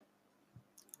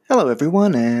Hello,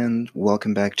 everyone, and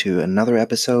welcome back to another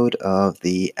episode of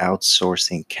the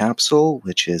Outsourcing Capsule,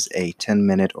 which is a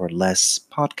 10-minute or less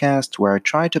podcast where I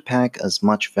try to pack as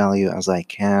much value as I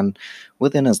can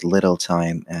within as little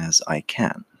time as I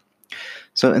can.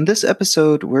 So, in this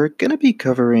episode, we're going to be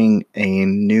covering a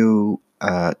new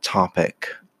topic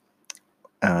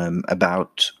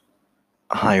about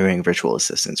hiring virtual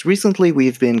assistants. Recently,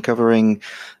 we've been covering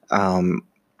um,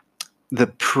 the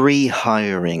pre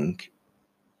hiring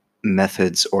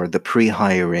methods or the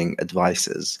pre-hiring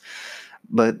advices.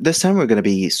 But this time we're going to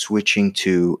be switching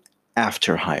to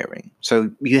after hiring.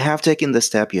 So you have taken the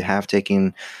step, you have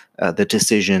taken the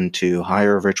decision to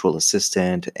hire a virtual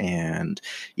assistant, and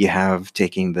you have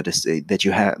taken the that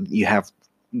you have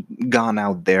gone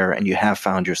out there and you have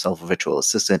found yourself a virtual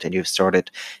assistant and you've started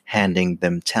handing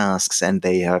them tasks and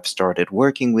they have started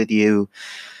working with you,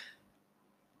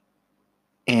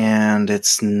 and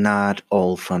it's not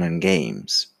all fun and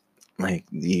games. Like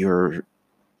there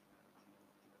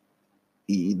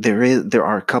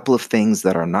are a couple of things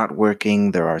that are not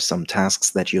working. There are some tasks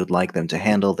that you'd like them to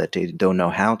handle that they don't know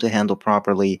how to handle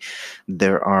properly.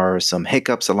 There are some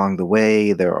hiccups along the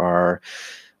way. There are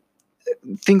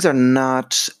things are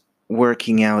not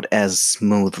working out as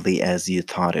smoothly as you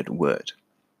thought it would.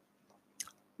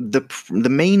 The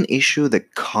main issue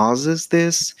that causes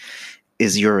this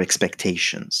is your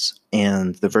expectations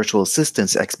and the virtual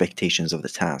assistant's expectations of the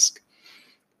task.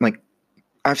 Like,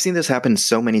 I've seen this happen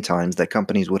so many times that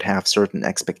companies would have certain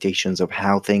expectations of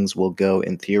how things will go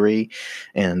in theory,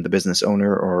 and the business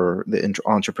owner or the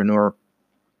entrepreneur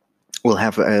will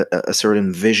have a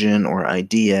certain vision or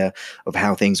idea of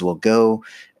how things will go.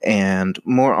 And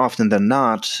more often than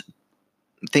not,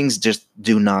 things just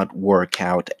do not work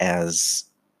out as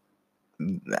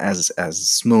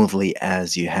smoothly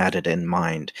as you had it in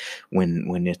mind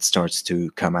when it starts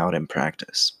to come out in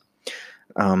practice.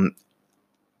 Um,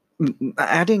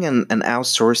 Adding an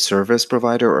outsourced service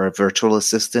provider or a virtual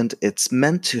assistant, it's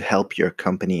meant to help your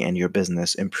company and your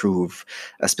business improve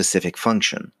a specific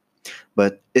function.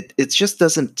 But it just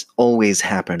doesn't always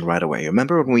happen right away.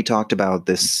 Remember when we talked about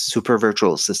this super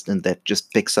virtual assistant that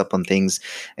just picks up on things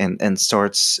and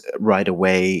starts right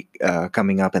away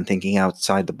coming up and thinking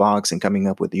outside the box and coming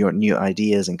up with your new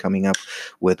ideas and coming up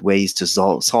with ways to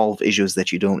solve issues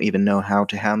that you don't even know how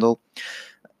to handle?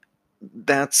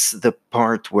 That's the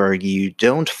part where you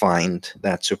don't find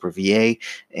that super VA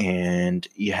and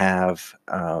you have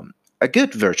a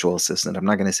good virtual assistant. I'm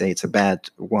not going to say it's a bad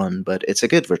one, but it's a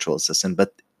good virtual assistant.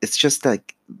 But it's just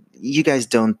like you guys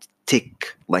don't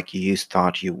tick like you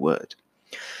thought you would.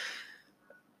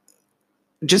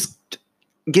 Just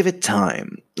give it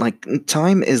time. Like,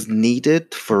 time is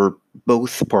needed for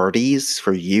both parties,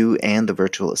 for you and the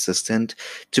virtual assistant,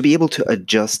 to be able to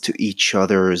adjust to each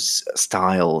other's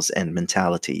styles and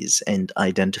mentalities and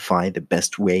identify the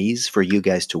best ways for you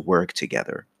guys to work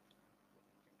together.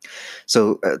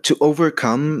 So, to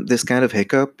overcome this kind of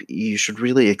hiccup, you should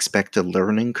really expect a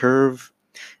learning curve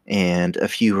and a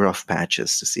few rough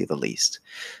patches, to say the least.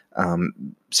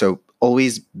 So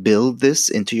always build this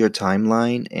into your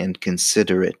timeline and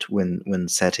consider it when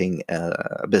setting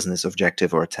a business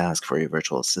objective or a task for your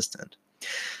virtual assistant.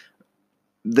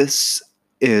 This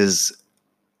is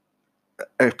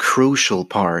a crucial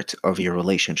part of your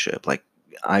relationship. Like,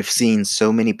 I've seen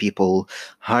so many people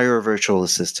hire a virtual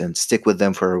assistant, stick with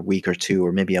them for a week or two,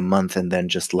 or maybe a month, and then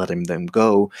just letting them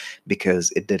go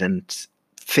because it didn't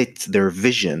fit their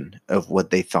vision of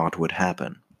what they thought would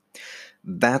happen.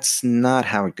 That's not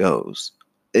how it goes.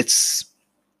 It's,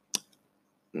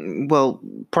 well,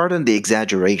 pardon the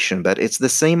exaggeration, but it's the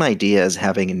same idea as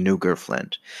having a new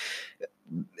girlfriend.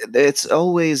 It's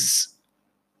always,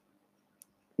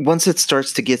 once it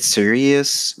starts to get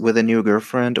serious with a new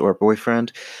girlfriend or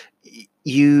boyfriend,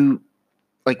 you,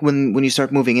 like, when you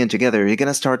start moving in together, you're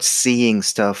gonna start seeing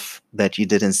stuff that you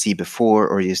didn't see before,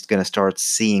 or you're gonna start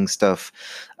seeing stuff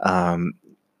um,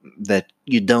 that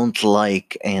you don't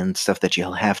like, and stuff that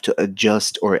you'll have to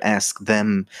adjust or ask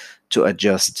them to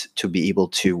adjust to be able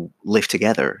to live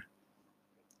together.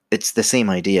 It's the same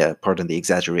idea, pardon the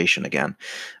exaggeration again.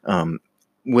 Um,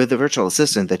 with the virtual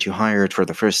assistant that you hired for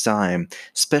the first time,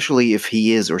 especially if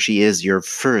he is or she is your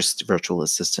first virtual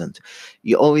assistant,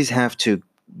 you always have to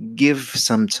give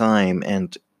some time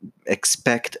and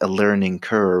expect a learning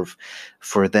curve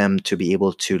for them to be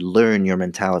able to learn your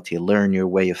mentality, learn your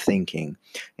way of thinking,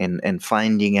 and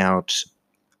finding out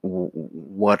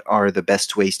what are the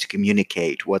best ways to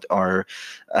communicate, what are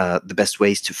the best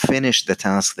ways to finish the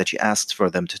task that you asked for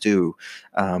them to do,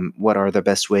 what are the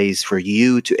best ways for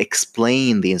you to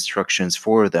explain the instructions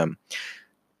for them.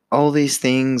 all these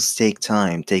things take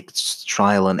time, takes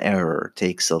trial and error,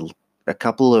 takes a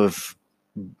couple of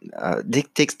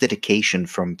takes dedication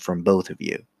from both of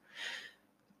you.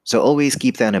 So always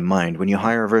keep that in mind. When you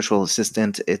hire a virtual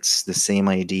assistant, it's the same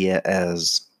idea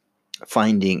as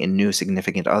finding a new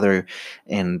significant other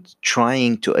and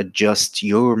trying to adjust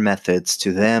your methods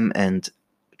to them and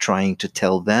trying to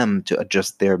tell them to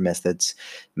adjust their methods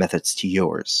to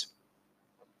yours.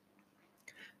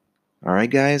 All right,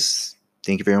 guys.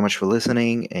 Thank you very much for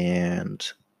listening,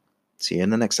 and see you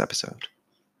in the next episode.